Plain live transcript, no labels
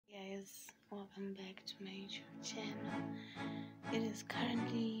Welcome back to my YouTube channel. It is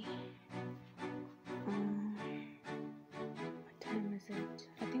currently what time is it?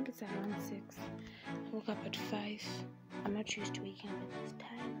 I think it's around 6. I woke up at 5. I'm not used to waking up at this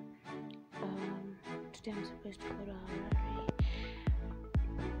time. Today I'm supposed to go to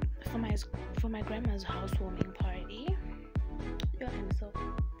Harare for my grandma's housewarming party. Yeah, I'm so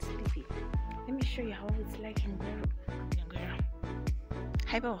sleepy. Let me show you how it's like in Guero.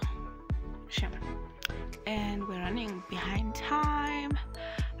 Hi, Bo. And we're running behind time.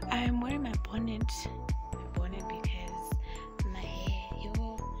 I'm wearing my bonnet because my hair,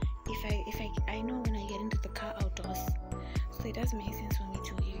 I know when I get into the car outdoors, so it doesn't make sense for me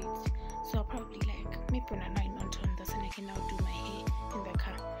to wear it. So I'll probably maybe when I'm not on this and I can now do my hair in the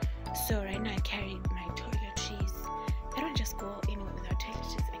car. So right now I carried my toiletries. I don't just go anywhere without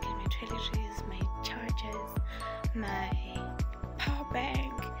toiletries. I carry my toiletries, my chargers, my power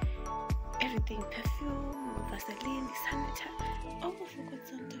bank, everything, perfume, Vaseline, sanitizer. Oh, I forgot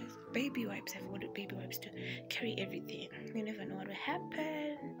sometimes. Baby wipes. I've ordered baby wipes to carry everything. You never know what will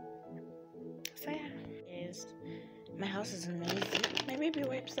happen. So yeah. Yes. My house is amazing. My baby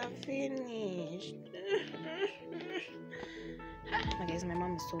wipes are finished. Guys, my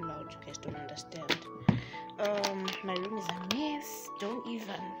mom is so loud. You guys don't understand. My room is a mess. Don't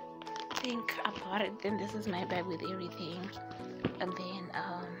even think about it. Then this is my bag with everything. And then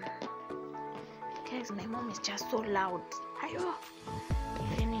guys, my mom is just so loud. Ayo.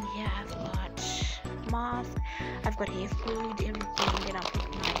 Then in here I've got mask, I've got hair fluid, everything. Then I'll put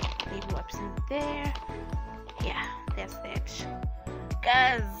my baby wipes in there. Yeah, that's it.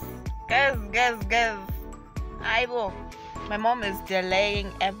 Guys. Ayo. My mom is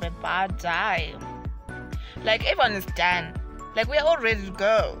delaying everybody. Like everyone is done. Like we're all ready to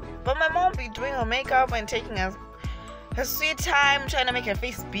go. But my mom be doing her makeup and taking her sweet time, trying to make her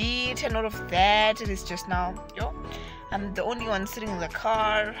face beat and all of that. It is just now, I'm the only one sitting in the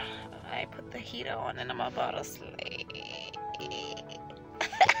car. I put the heater on and I'm about to sleep. It's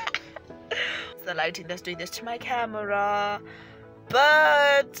the lighting that's doing this to my camera.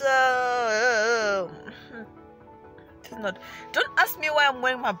 But it's not. Don't ask me why I'm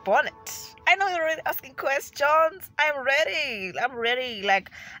wearing my bonnet. I know you're already asking questions. I'm ready. Like,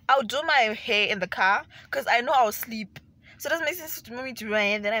 I'll do my hair in the car because I know I'll sleep. So it doesn't make sense to me to do my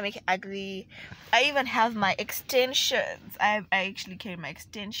hair, then I make it ugly. I even have my extensions. I actually carry my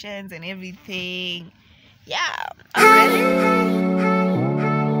extensions and everything. Yeah, I'm ready.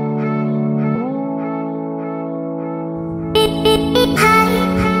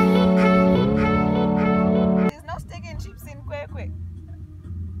 There's no steak and chips in Kwekwe.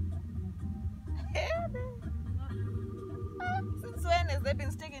 Since when has there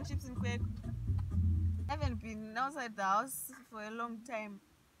been steak and chips in Kwekwe? I haven't been outside the house for a long time.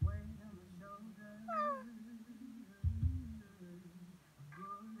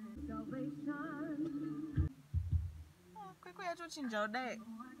 Kwekwe yatochinja udaye.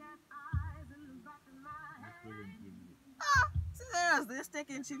 Since when has there steak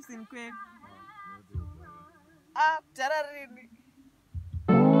and chips in Kwekwe? Jararini.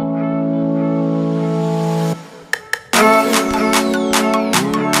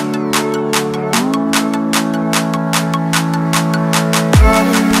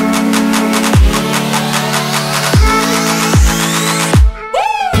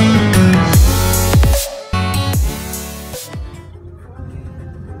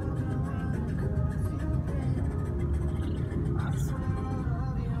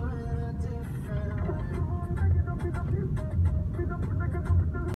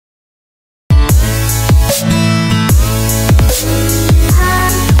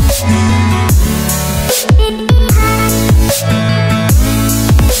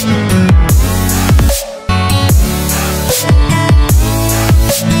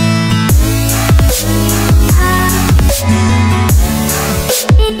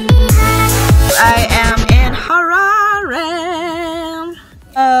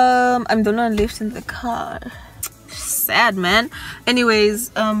 I'm the one left in the car. Sad, man.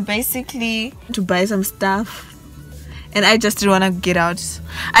 Anyways, basically to buy some stuff, and I just didn't want to get out.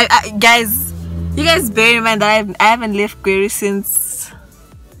 Guys, you guys bear in mind that I haven't left Guero since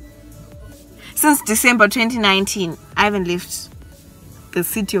December 2019. I haven't left the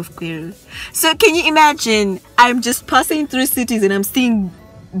city of Guero. So can you imagine? I'm just passing through cities and I'm seeing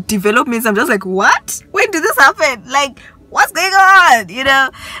developments. I'm just like, what? When did this happen? Like, what's going on,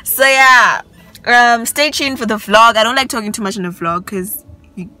 so yeah, stay tuned for the vlog. I don't like talking too much in the vlog because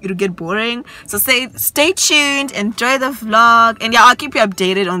it'll get boring, so stay tuned, enjoy the vlog, and yeah, I'll keep you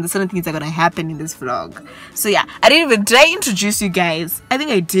updated on the certain things that are gonna happen in this vlog. So yeah, I did I introduce you guys? I think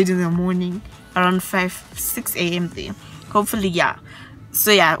I did in the morning around 6 a.m. there. Hopefully, yeah.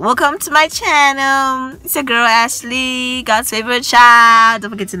 So yeah, welcome to my channel. It's your girl Ashley, God's favorite child. Don't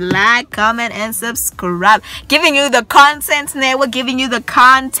forget to like, comment, and subscribe. Giving you the content now. We're giving you the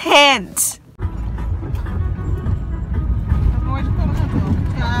content.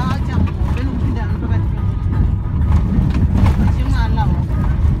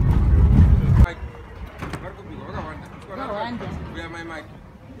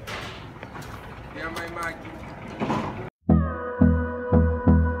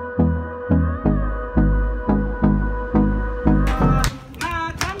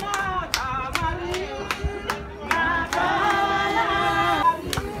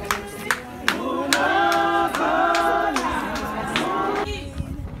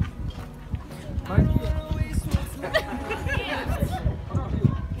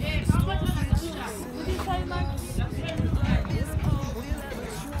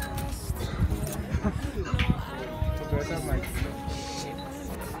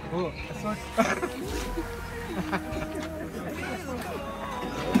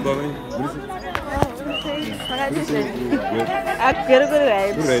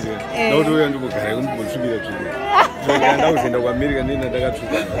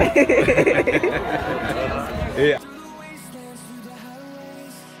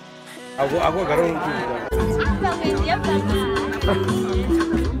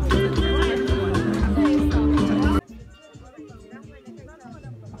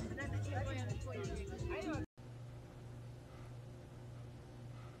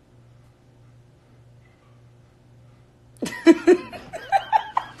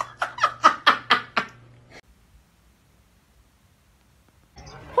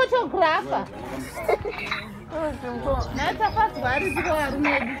 Photographer.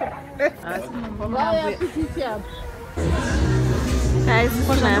 Guys,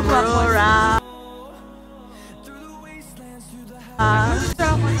 Aurora.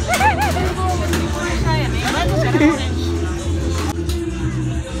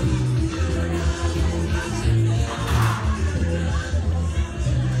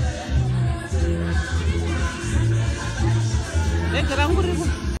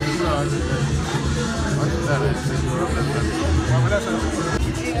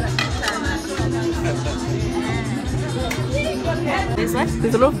 This what?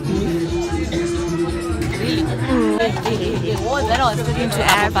 There's a lot of beef. Really? That I was talking to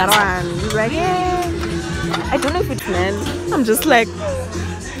Everyone. He's like, yeah. I don't know if it's meant. I'm just like,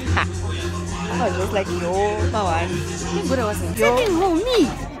 ha. I was just like, yo, Pawan. But I wasn't. Yo, me.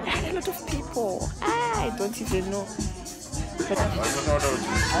 I had a lot of people. I don't even know. But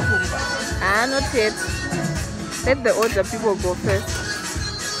not yet. Let the older people go first.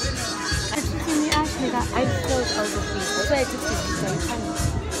 I felt out of place. That's why I took this picture.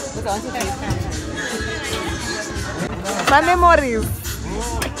 Because I wanted to My memories.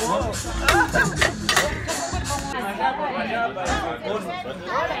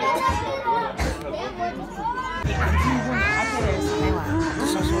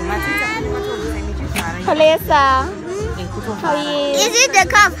 Kalesa, how are you? Is it the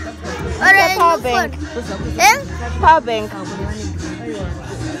cup? Or the power bank? Power bank.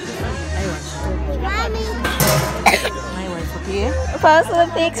 my wife, okay? Post the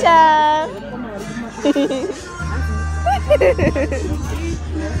picture.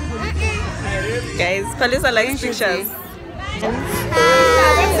 Guys, Kalesa likes pictures.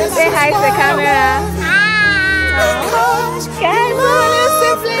 Say hi to the camera. Guys,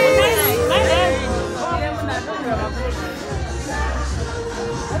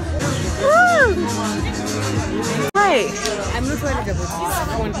 hi. I'm not worried about this.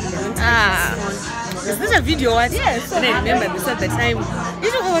 Is this a video? What? Yes. And I remember this at the time.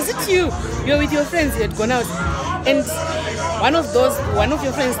 Was it you? You were with your friends. You had gone out, and one of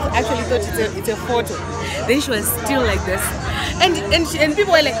your friends actually thought it's a photo. Then she was still like this, and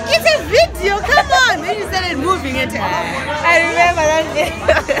people were like, "It's a video! Come on!" Then she started moving it. I remember that day.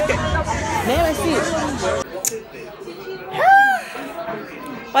 Never see it.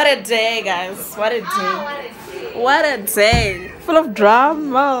 What a day, guys. What a day. What a day. Full of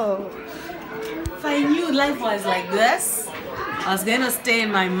drama. If I knew life was like this, I was gonna stay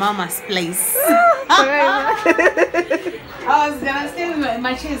in my mama's place. I was gonna stay in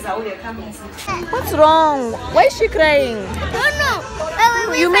my chairs. What's wrong? Why is she crying? No, no.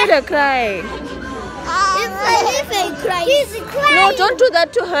 You made her cry. If I cry, he's crying. No, don't do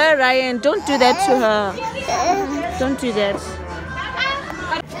that to her, Ryan. Don't do that to her. Don't do that.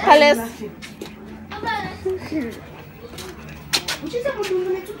 Palace.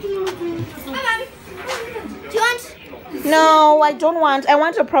 Do you want? No, I don't want. I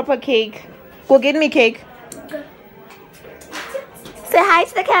want a proper cake. Go get me cake. Say hi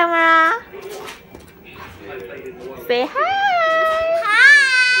to the camera. Say hi.